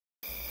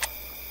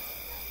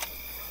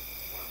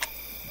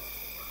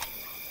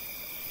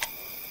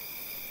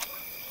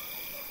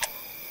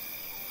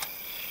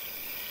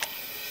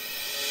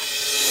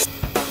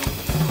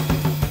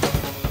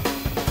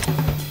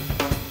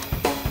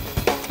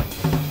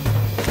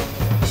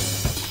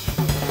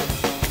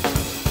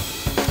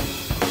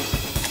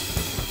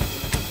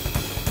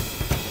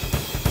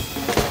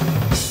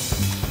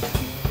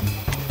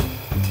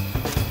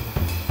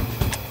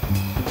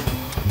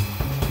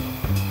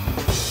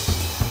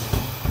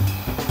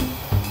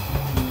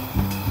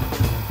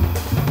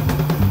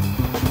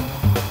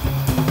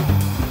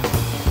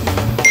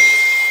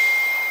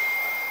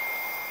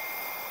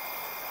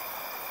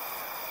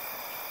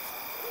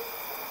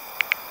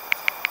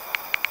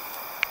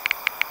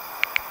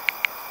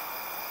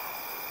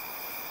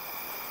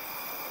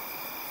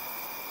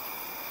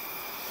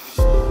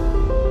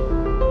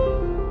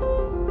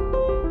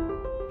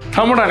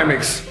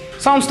Thermodynamics.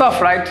 Sounds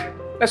tough, right?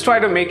 Let's try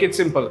to make it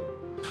simple.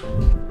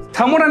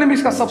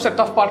 Thermodynamics का सबसे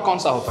tough part कौन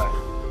सा होता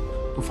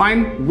है? To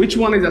find which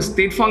one is a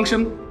state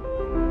function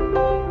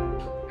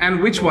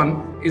and which one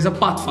is a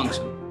path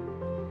function.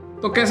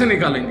 तो कैसे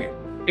निकालेंगे?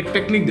 एक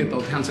टेक्निक देता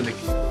हूँ, ध्यान से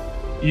देखिए.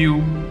 U,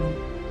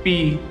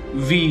 P,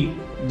 V,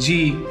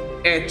 G,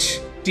 H,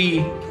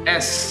 T,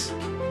 S,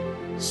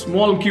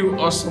 small q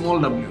और small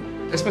w.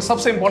 इसमें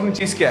सबसे इंपॉर्टेंट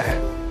चीज क्या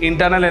है?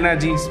 Internal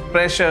energy,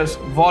 pressures,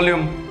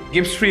 volume,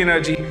 Gibbs free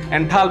energy,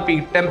 enthalpy,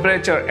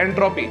 temperature,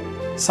 entropy,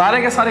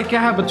 सारे के सारे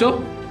क्या है बच्चों?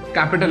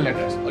 Capital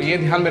letters. और ये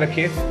ध्यान में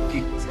रखिए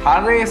कि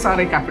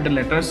सारे कैपिटल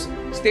लेटर्स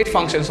स्टेट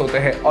फंक्शंस होते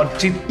हैं और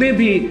जितने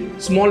भी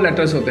स्मॉल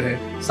लेटर्स होते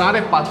हैं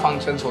सारे पाथ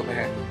फंक्शंस होते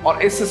हैं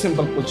और इससे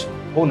सिंपल कुछ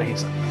हो नहीं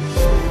सकता.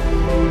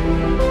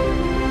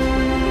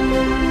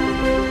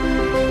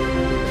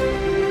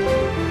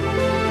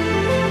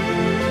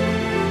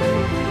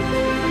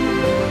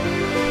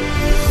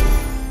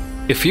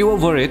 If you are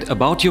worried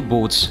about your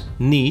boards,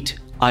 NEET,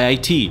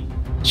 IIT,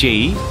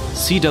 JEE,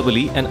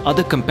 CEE and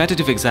other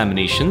competitive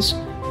examinations,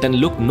 then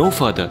look no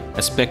further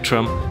as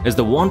Spectrum is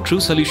the one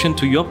true solution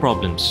to your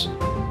problems.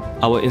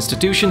 Our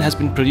institution has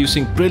been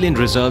producing brilliant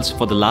results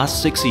for the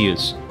last 6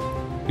 years.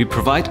 We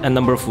provide a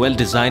number of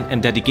well-designed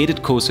and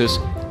dedicated courses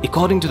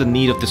according to the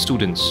need of the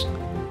students.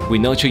 We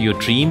nurture your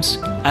dreams,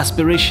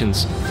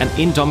 aspirations and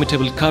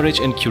indomitable courage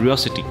and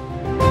curiosity.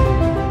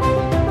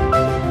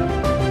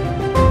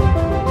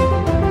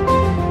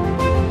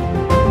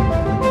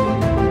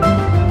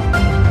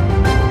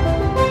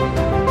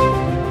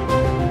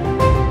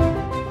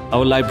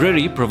 Our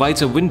library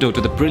provides a window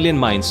to the brilliant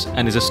minds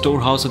and is a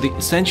storehouse of the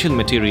essential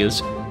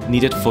materials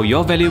needed for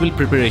your valuable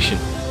preparation.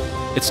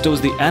 It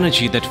stores the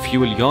energy that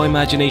fuel your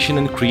imagination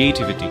and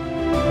creativity.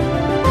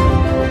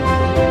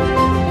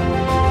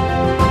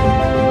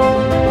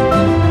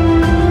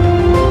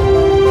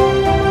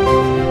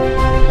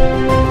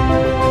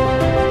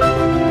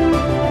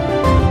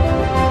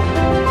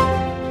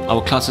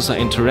 Our classes are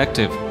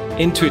interactive,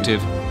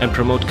 intuitive, and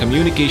promote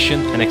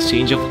communication and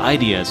exchange of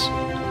ideas.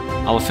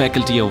 Our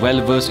faculty are well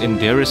versed in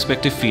their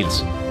respective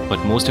fields,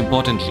 but most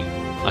importantly,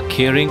 are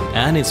caring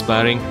and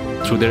inspiring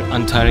through their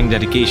untiring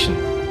dedication.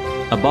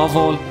 Above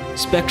all,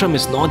 Spectrum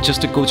is not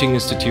just a coaching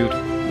institute,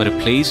 but a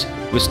place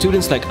where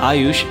students like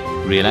Ayush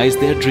realize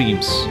their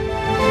dreams.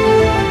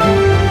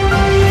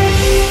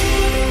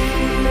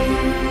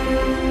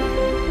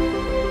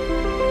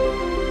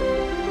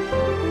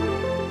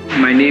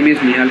 My name is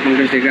Nihal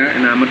Pankaj Dekar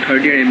and I am a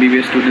third year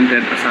MBBS student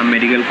at Assam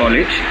Medical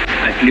College.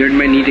 I cleared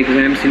my NEET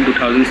exams in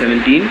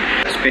 2017.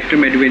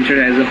 Spectrum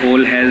Adventure as a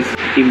whole has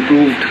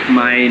improved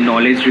my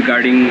knowledge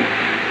regarding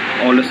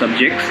all the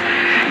subjects.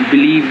 I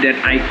believe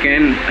that I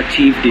can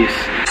achieve this.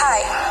 Hi,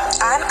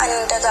 I'm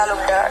Anita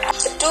Talukdar.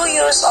 The 2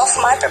 years of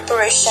my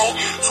preparation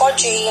for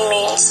JEE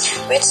Mains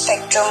with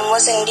Spectrum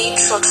was indeed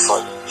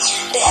fruitful.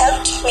 They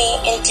helped me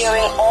in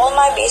clearing all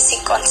my basic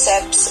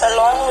concepts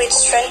along with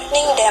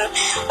strengthening them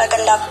by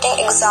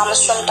conducting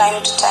exams from time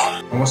to time.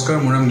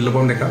 Namaskar, my name is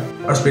Nilopam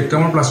Deka. Our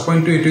Spectrum plus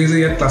point to it is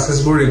that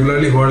classes were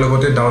regularly hoar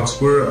lagote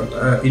doubts were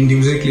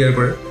individually clear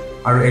kore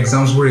and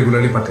exams were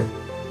regularly pate.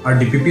 Our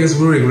DPPS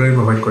were regularly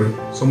provide kore.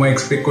 So I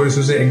expect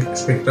korisu je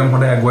Spectrum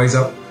hoda advise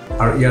up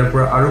and year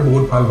pura aru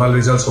bahut bhal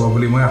results hoba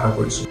boli moi asha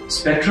korisu.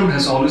 Spectrum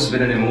has always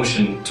been an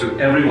emotion to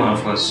every one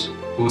of us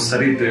who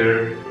studied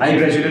there. I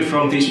graduated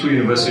from Tezpur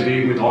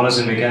University with honors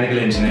in mechanical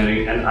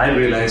engineering, and I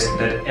realized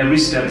that every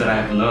step that I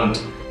have learned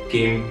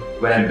came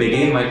when I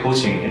began my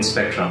coaching in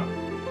Spectrum.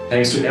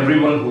 Thanks to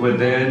everyone who were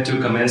there to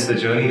commence the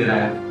journey that I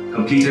have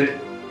completed,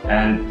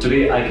 and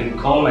today I can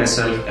call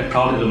myself a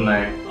proud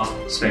alumni of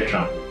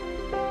Spectrum.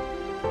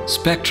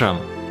 Spectrum,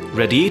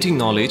 radiating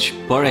knowledge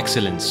per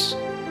excellence.